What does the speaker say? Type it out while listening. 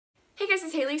guys,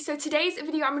 it's Haley. So today's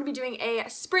video I'm going to be doing a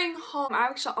spring haul. I'm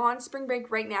actually on spring break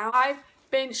right now. I've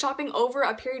been shopping over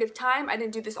a period of time. I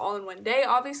didn't do this all in one day,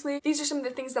 obviously. These are some of the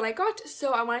things that I got,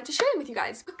 so I wanted to share them with you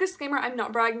guys. Quick disclaimer, I'm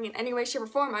not bragging in any way, shape, or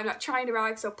form. I'm not trying to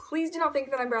brag, so please do not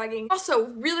think that I'm bragging. Also,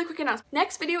 really quick announcement.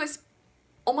 Next video is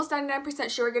almost 99%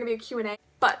 sure going to be a Q&A,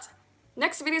 but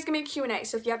next video is going to be a Q&A.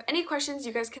 So if you have any questions,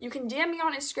 you can DM me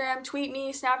on Instagram, tweet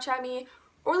me, Snapchat me,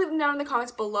 or leave them down in the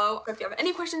comments below. If you have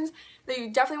any questions that you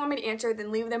definitely want me to answer,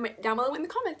 then leave them down below in the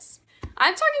comments.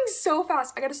 I'm talking so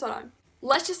fast, I gotta slow down.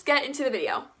 Let's just get into the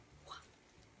video.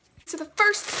 So the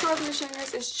first store I'm gonna show you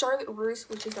guys is Charlotte Ruse,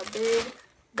 which is a big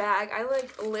bag. I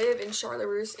live in Charlotte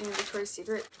Ruse in Victoria's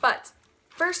Secret. But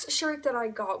first shirt that I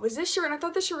got was this shirt, and I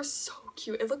thought this shirt was so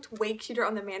cute. It looked way cuter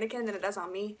on the mannequin than it does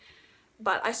on me.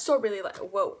 But I still really like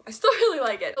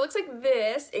it. It looks like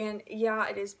this, and yeah,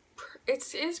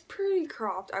 it's pretty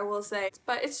cropped, I will say,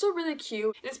 but it's still really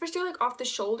cute, and especially like off the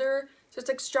shoulder, so it's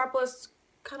like strapless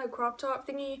kind of crop top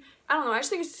thingy. I don't know, I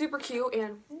just think it's super cute.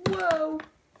 And whoa,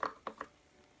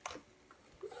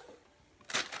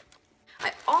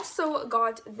 I also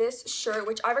got this shirt,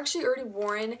 which I've actually already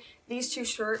worn these two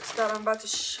shirts that I'm about to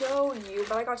show you,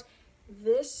 but I got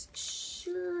this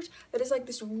shirt that is like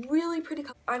this really pretty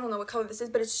color. I don't know what color this is,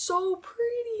 but it's so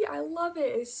pretty. I love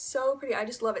it. It's so pretty. I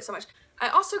just love it so much. I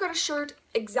also got a shirt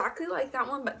exactly like that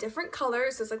one, but different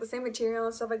colors. So it's like the same material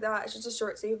and stuff like that. It's just a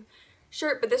short sleeve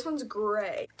shirt, but this one's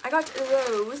gray. I got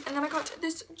those, and then I got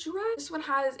this dress. This one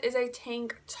is a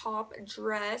tank top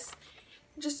dress.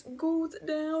 It just goes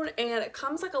down, and it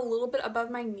comes like a little bit above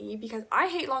my knee because I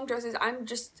hate long dresses. I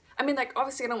mean, like,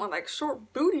 obviously I don't want like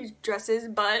short booty dresses,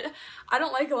 but I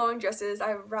don't like long dresses.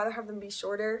 I'd rather have them be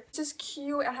shorter. It's just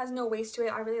cute. It has no waist to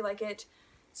it. I really like it.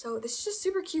 So this is just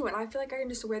super cute, and I feel like I can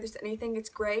just wear this to anything. It's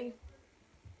gray.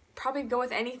 Probably go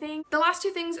with anything. The last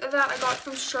two things that I got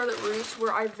from Charlotte Ruse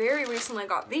were I very recently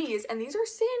got these, and these are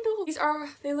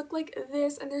sandals. They look like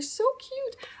this, and they're so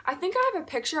cute. I think I have a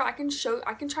picture I can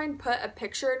try and put a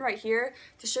picture in right here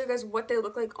to show you guys what they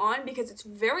look like on, because it's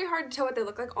very hard to tell what they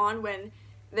look like on when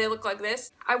they look like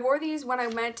this. I wore these when I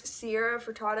went to Sierra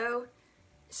Furtado,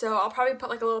 so I'll probably put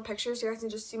like a little picture so you guys can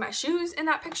just see my shoes in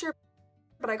that picture.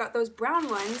 But I got those brown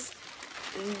ones,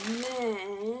 and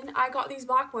then I got these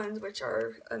black ones, which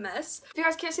are a mess. If you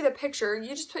guys can't see the picture, you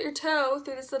just put your toe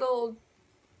through this little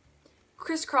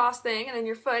crisscross thing, and then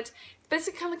your foot. It's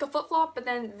basically kind of like a flip-flop, but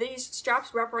then these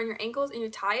straps wrap around your ankles and you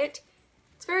tie it.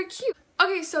 It's very cute.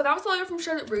 Okay, so that was all I got from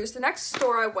Charlotte Ruse. The next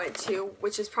store I went to,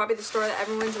 which is probably the store that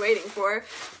everyone's waiting for,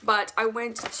 but I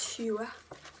went to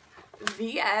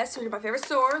VS, which is my favorite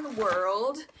store in the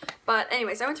world. But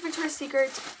anyways, I went to Victoria's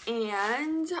Secret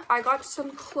and I got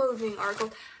some clothing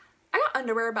articles. I got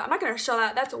underwear, but I'm not going to show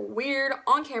that. That's weird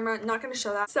on camera. Not going to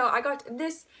show that. So I got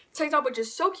this tank top, which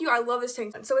is so cute. I love this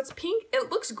tank top. So it's pink. It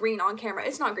looks green on camera.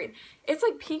 It's not green. It's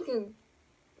like pink and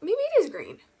maybe it is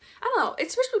green. I don't know.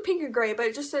 It's supposed to be pink and gray, but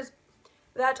it just says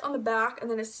that on the back, and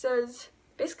then it says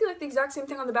basically like the exact same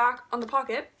thing on the back on the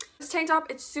pocket. This tank top,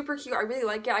 it's super cute. I really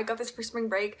like it. I got this for spring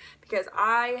break because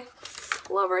I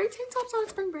love wearing tank tops on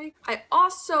spring break. I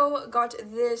also got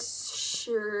this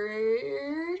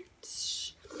shirt,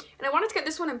 and I wanted to get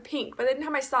this one in pink, but they didn't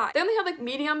have my size. They only have like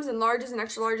mediums and larges and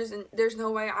extra larges, and there's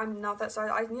no way I'm not that size.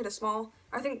 I need a small.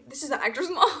 I think this is an extra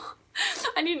small.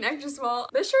 I need an extra small.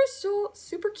 This shirt is still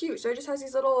super cute. So it just has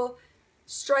these little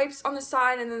stripes on the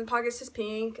side, and then the pocket says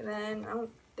pink, and then I don't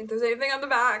think there's anything on the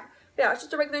back. Yeah, it's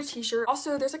just a regular t-shirt.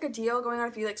 Also, there's like a deal going on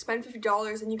if you like spend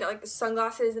 $50 and you get like the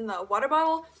sunglasses and the water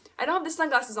bottle. I don't have the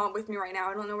sunglasses on with me right now.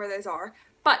 I don't know where those are.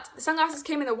 But the sunglasses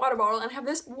came in the water bottle, and I have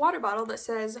this water bottle that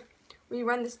says, "We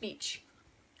run this beach."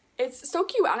 It's so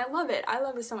cute, and I love it. I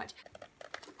love it so much.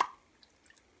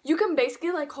 You can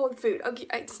basically like hold food. Okay,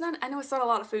 it's not, I know it's not a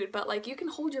lot of food, but like you can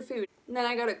hold your food. And then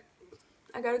I got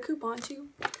a coupon too.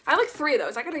 I have like 3 of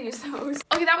those. I gotta use those.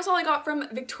 Okay, that was all I got from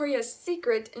Victoria's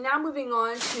Secret. Now moving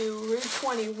on to Rue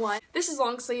 21. This is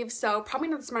long sleeve, so probably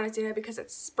not the smartest idea because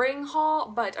it's spring haul,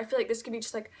 but I feel like this could be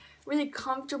just like really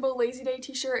comfortable lazy day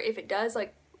t-shirt if it does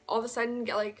like all of a sudden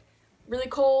get like really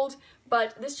cold.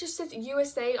 But this just says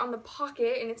USA on the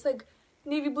pocket, and it's like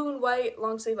navy blue and white,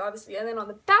 long sleeve obviously, and then on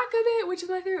the back of it, which is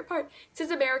my favorite part, it says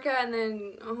America, and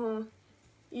then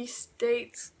East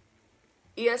States.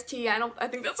 EST, I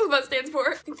think that's what that stands for.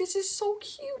 I think this is so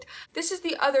cute. This is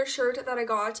the other shirt that I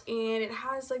got, and it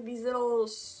has like these little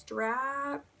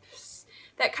straps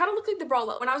that kind of look like the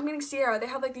bralette. When I was meeting Sierra, they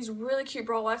had like these really cute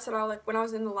bralettes that I like when I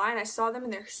was in the line. I saw them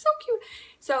and they're so cute.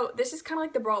 So this is kind of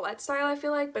like the bralette style, I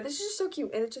feel like, but this is just so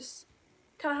cute, and it just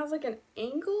kind of has like an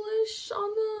ankle-ish on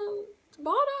the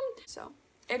bottom. So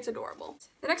it's adorable.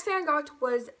 The next thing I got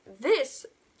was this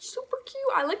super cute.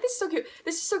 I like this, so cute.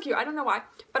 This is so cute. I don't know why,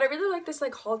 but I really like this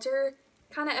like halter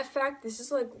kind of effect. This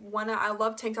is like I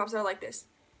love tank tops that are like this,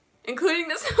 including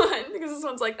this one because this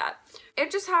one's like that.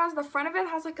 It just has, the front of it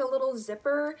has like a little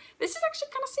zipper. This is actually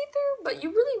kind of see-through, but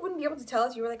you really wouldn't be able to tell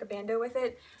if you were like a bandeau with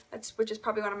it. Which is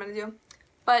probably what I'm gonna do.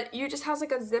 But you just has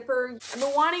like a zipper. I've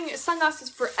been wanting sunglasses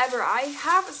forever. I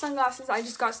have sunglasses. I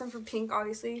just got some from Pink,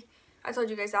 obviously. I told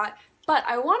you guys that. But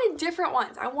I wanted different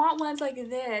ones. I want ones like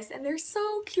this, and they're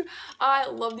so cute. I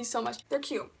love these so much. They're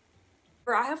cute.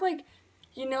 Or I have like,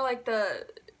 you know, like the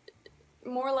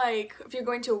more like if you're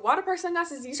going to a water park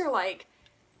sunglasses, these are like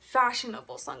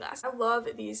fashionable sunglasses. I love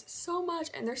these so much,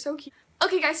 and they're so cute.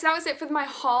 Okay guys, so that was it for my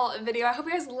haul video. I hope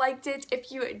you guys liked it.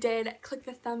 If you did, click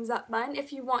the thumbs up button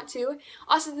if you want to.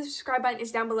 Also, the subscribe button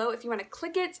is down below if you want to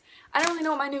click it. I don't really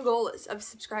know what my new goal is of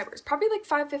subscribers. Probably like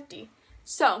 550.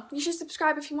 So, you should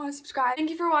subscribe if you want to subscribe. Thank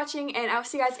you for watching, and I'll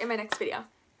see you guys in my next video.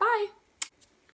 Bye!